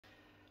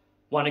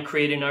Want to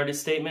create an artist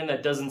statement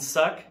that doesn't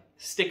suck?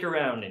 Stick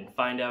around and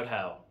find out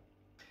how.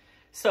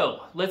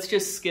 So let's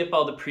just skip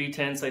all the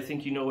pretense. I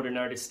think you know what an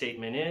artist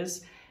statement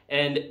is,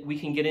 and we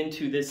can get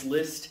into this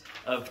list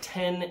of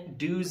 10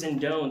 do's and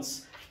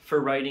don'ts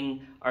for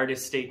writing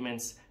artist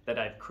statements that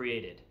I've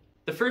created.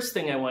 The first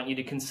thing I want you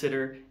to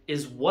consider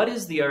is what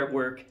is the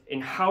artwork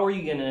and how are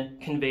you going to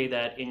convey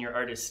that in your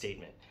artist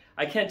statement?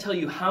 I can't tell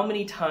you how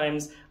many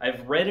times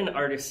I've read an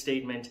artist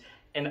statement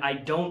and I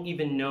don't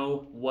even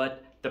know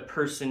what the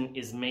person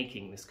is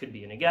making. This could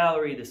be in a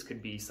gallery, this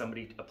could be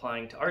somebody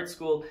applying to art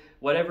school,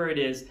 whatever it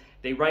is.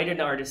 They write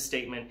an artist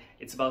statement.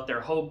 It's about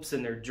their hopes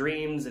and their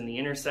dreams and the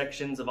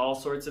intersections of all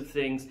sorts of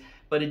things,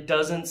 but it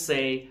doesn't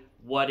say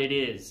what it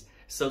is.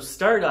 So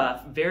start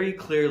off very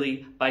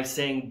clearly by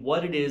saying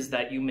what it is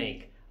that you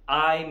make.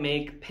 I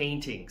make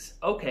paintings.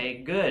 Okay,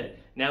 good.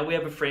 Now we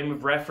have a frame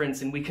of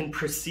reference and we can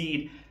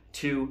proceed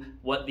to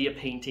what the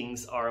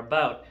paintings are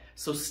about.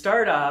 So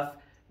start off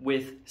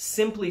with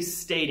simply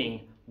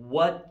stating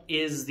what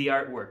is the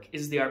artwork.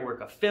 Is the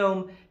artwork a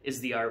film? Is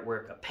the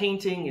artwork a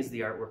painting? Is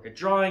the artwork a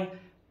drawing?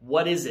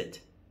 What is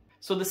it?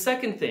 So the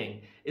second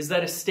thing is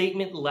that a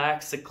statement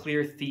lacks a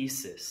clear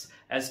thesis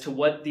as to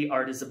what the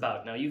art is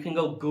about. Now you can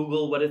go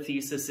Google what a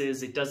thesis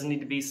is. It doesn't need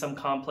to be some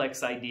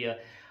complex idea.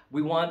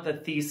 We want the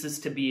thesis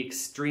to be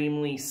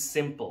extremely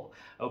simple,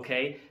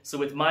 okay? So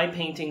with my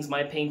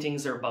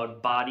paintings are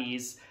about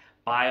bodies,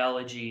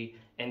 biology,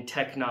 and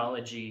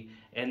technology,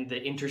 and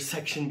the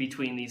intersection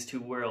between these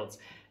two worlds.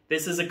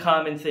 This is a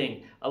common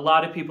thing. A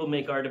lot of people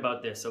make art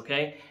about this,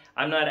 okay?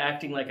 I'm not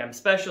acting like I'm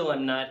special.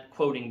 I'm not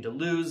quoting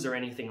Deleuze or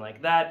anything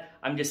like that.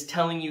 I'm just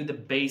telling you the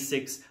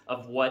basics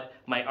of what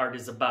my art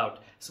is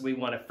about. So we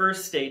want to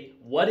first state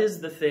what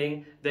is the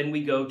thing, then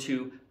we go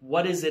to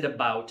what is it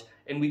about,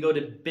 and we go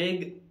to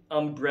big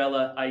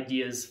umbrella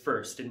ideas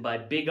first. And by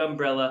big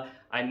umbrella,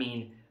 I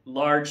mean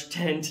large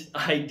tent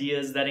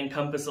ideas that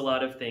encompass a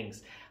lot of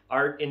things.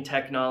 Art and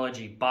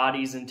technology,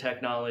 bodies and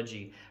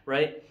technology,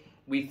 right?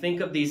 We think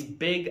of these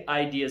big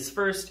ideas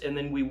first, and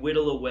then we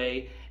whittle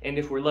away, and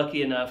if we're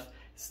lucky enough,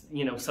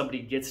 you know,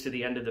 somebody gets to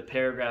the end of the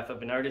paragraph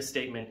of an artist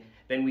statement,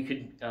 then we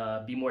could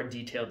be more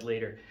detailed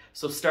later.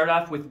 So start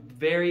off with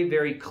very,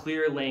 very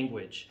clear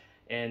language,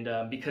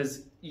 and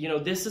because, you know,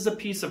 this is a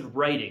piece of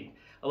writing.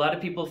 A lot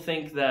of people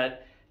think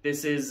that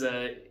this is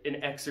an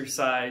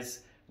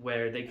exercise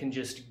where they can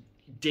just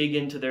dig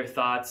into their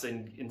thoughts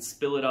and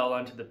spill it all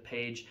onto the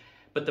page.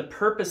 But the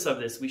purpose of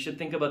this, we should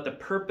think about the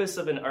purpose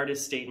of an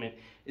artist statement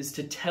is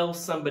to tell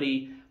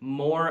somebody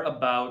more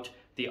about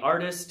the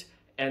artist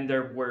and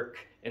their work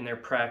and their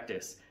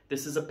practice.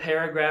 This is a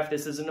paragraph,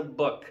 this isn't a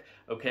book,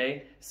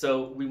 okay?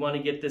 So we want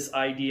to get this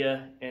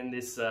idea and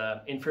this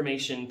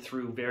information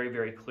through very,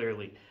 very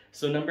clearly.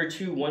 So number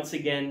 2, once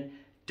again,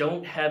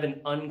 don't have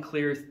an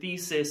unclear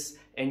thesis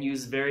and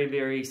use very,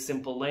 very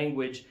simple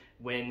language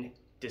when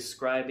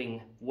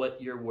describing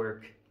what your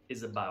work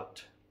is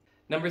about.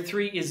 Number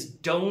 3 is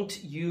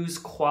don't use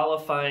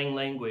qualifying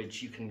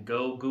language. You can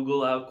go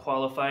Google out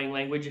qualifying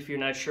language if you're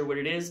not sure what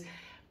it is,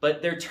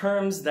 but they're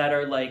terms that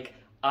are like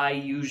I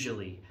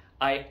usually,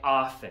 I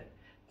often.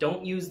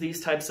 Don't use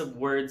these types of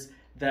words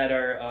that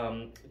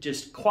are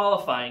just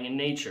qualifying in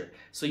nature.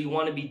 So you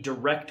want to be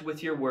direct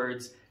with your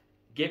words.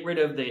 Get rid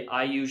of the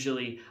I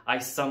usually, I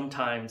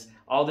sometimes,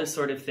 all this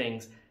sort of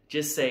things.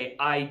 Just say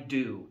I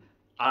do,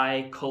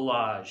 I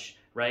collage,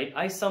 right?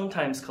 I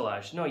sometimes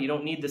collage. No, you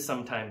don't need the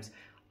sometimes.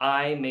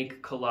 I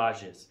make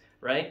collages,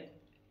 right?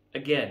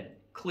 Again,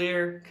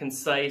 clear,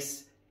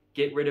 concise,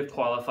 get rid of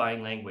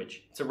qualifying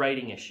language. It's a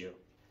writing issue.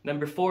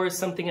 Number 4 is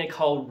something I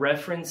call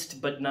referenced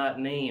but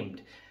not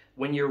named.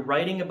 When you're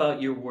writing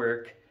about your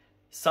work,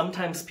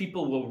 sometimes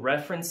people will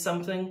reference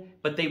something,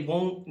 but they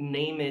won't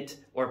name it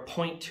or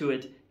point to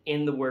it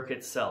in the work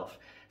itself.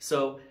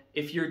 So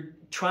if you're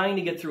trying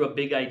to get through a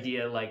big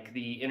idea like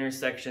the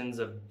intersections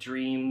of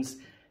dreams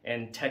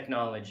and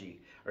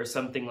technology or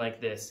something like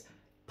this,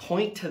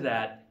 point to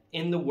that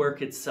in the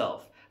work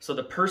itself. So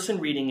the person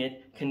reading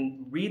it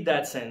can read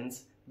that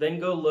sentence, then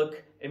go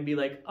look and be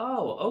like,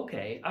 oh,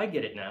 okay, I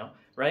get it now,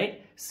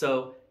 right?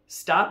 So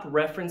stop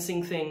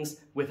referencing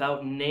things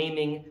without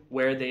naming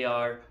where they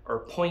are or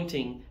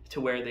pointing to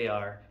where they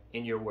are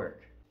in your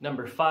work.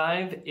 Number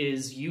 5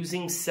 is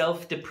using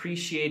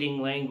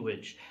self-depreciating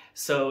language.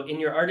 So in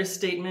your artist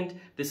statement,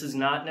 this is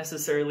not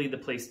necessarily the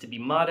place to be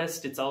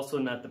modest. It's also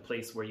not the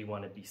place where you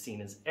want to be seen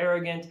as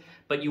arrogant,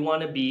 but you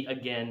want to be,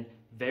 again,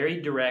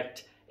 very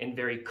direct and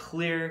very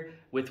clear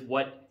with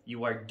what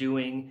you are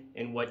doing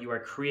and what you are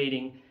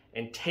creating,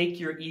 and take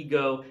your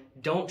ego.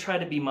 Don't try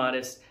to be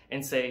modest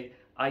and say,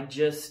 I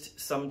just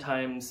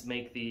sometimes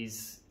make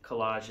these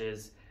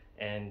collages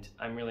and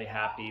I'm really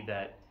happy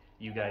that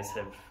you guys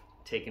have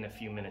taken a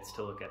few minutes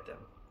to look at them.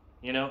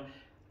 You know,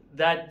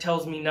 that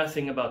tells me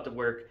nothing about the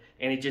work,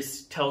 and it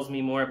just tells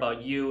me more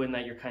about you and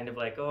that you're kind of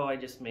like, oh, I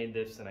just made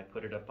this and I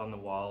put it up on the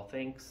wall,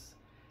 thanks.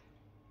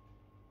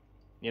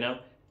 You know?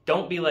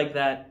 Don't be like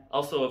that.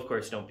 Also, of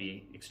course, don't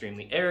be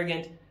extremely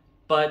arrogant,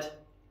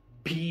 but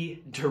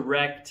be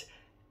direct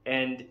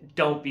and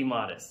don't be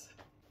modest.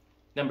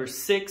 Number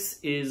 6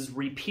 is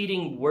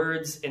repeating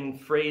words and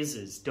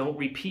phrases. Don't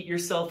repeat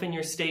yourself in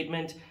your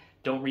statement.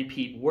 Don't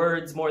repeat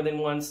words more than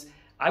once.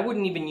 I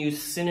wouldn't even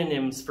use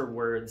synonyms for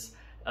words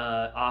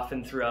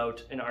often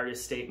throughout an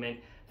artist statement.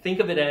 Think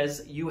of it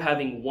as you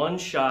having one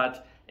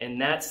shot,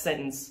 and that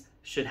sentence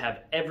should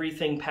have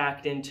everything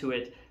packed into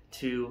it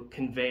to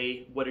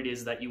convey what it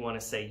is that you want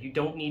to say. You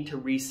don't need to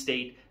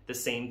restate the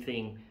same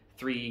thing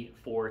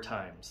 3-4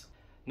 times.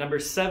 Number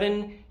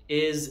 7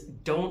 is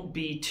don't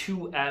be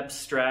too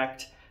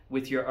abstract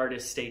with your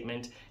artist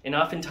statement. And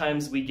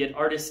oftentimes we get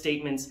artist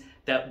statements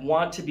that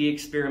want to be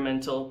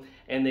experimental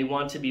and they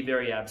want to be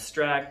very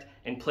abstract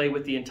and play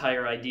with the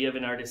entire idea of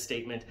an artist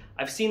statement.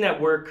 I've seen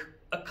that work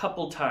a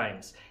couple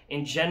times.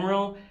 In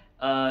general,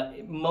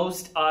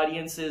 most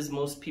audiences,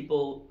 most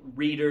people,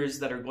 readers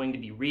that are going to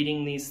be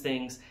reading these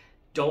things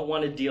don't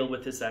want to deal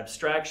with this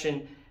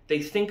abstraction.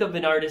 They think of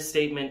an artist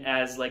statement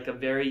as like a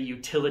very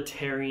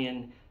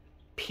utilitarian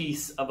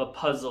piece of a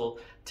puzzle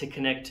to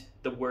connect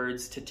the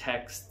words to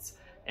texts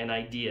and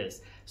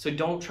ideas. So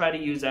don't try to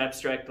use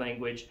abstract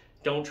language.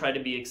 Don't try to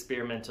be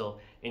experimental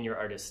in your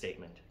artist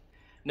statement.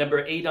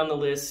 Number 8 on the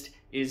list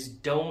is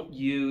don't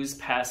use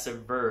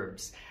passive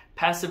verbs.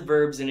 Passive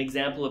verbs, an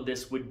example of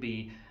this would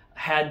be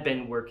had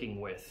been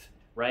working with,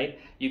 right?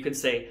 You could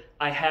say,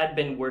 I had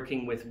been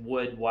working with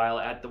wood while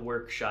at the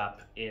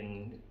workshop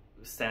in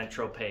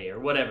Saint-Tropez or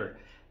whatever,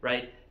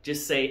 right?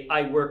 Just say,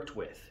 I worked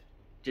with.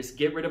 Just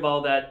get rid of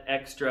all that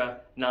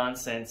extra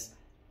nonsense.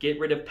 Get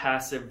rid of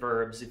passive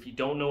verbs. If you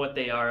don't know what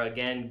they are,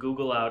 again,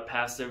 Google out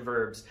passive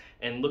verbs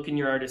and look in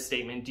your artist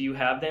statement. Do you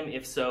have them?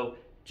 If so,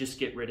 just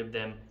get rid of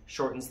them.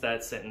 Shortens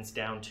that sentence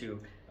down to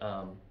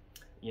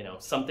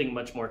something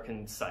much more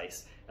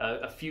concise.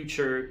 A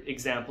future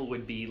example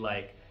would be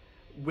like,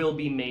 will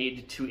be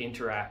made to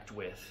interact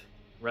with,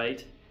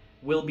 right?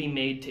 Will be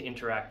made to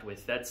interact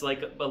with. That's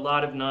like a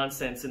lot of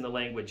nonsense in the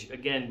language.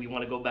 Again, we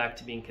want to go back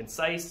to being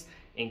concise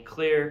and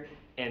clear,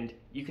 and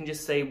you can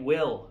just say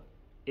will.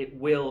 It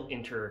will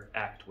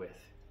interact with,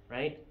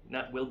 right?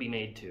 Not will be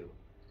made to.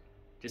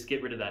 Just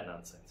get rid of that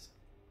nonsense.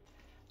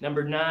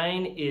 Number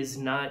 9 is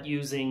not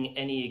using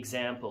any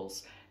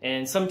examples.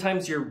 And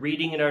sometimes you're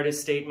reading an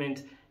artist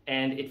statement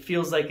and it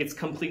feels like it's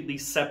completely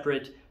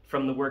separate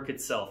from the work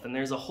itself. And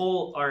there's a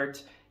whole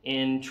art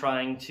in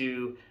trying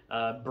to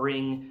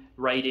bring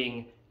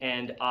writing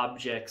and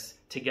objects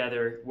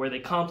together where they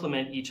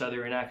complement each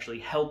other and actually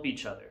help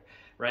each other,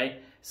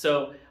 right?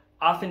 So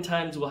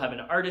oftentimes we'll have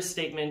an artist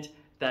statement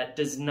that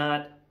does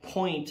not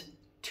point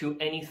to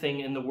anything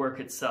in the work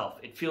itself.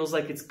 It feels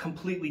like it's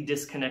completely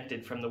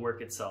disconnected from the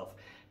work itself.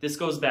 This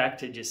goes back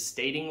to just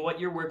stating what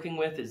you're working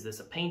with. Is this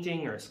a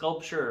painting or a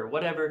sculpture or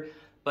whatever?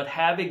 But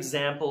have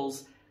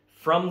examples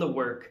from the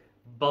work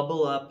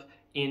bubble up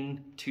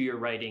into your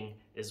writing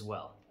as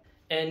well.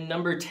 And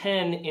number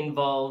 10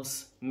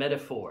 involves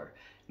metaphor.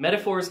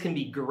 Metaphors can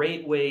be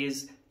great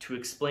ways to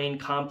explain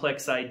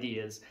complex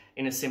ideas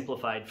in a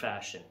simplified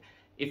fashion.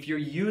 If you're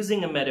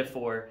using a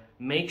metaphor,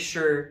 make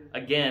sure,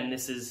 again,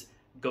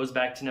 goes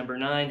back to number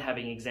 9,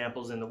 having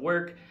examples in the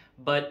work,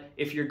 but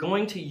if you're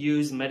going to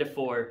use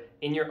metaphor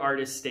in your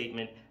artist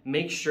statement,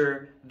 make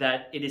sure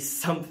that it is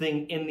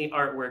something in the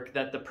artwork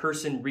that the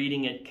person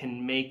reading it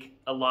can make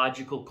a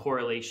logical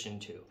correlation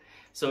to.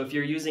 So if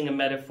you're using a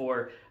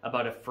metaphor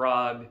about a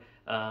frog,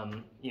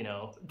 going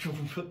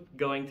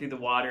through the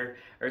water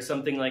or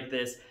something like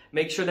this,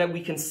 make sure that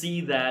we can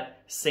see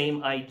that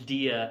same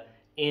idea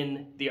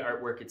in the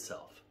artwork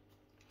itself.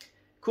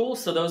 Cool,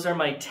 so those are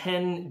my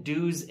 10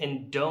 do's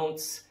and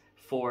don'ts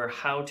for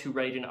how to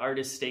write an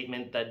artist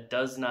statement that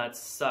does not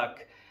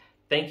suck.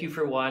 Thank you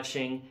for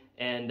watching,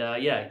 and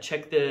yeah,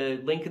 check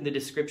the link in the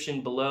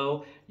description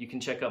below. You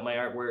can check out my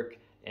artwork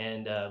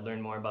and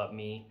learn more about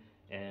me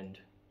and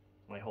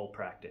my whole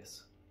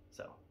practice.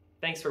 So,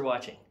 thanks for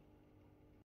watching.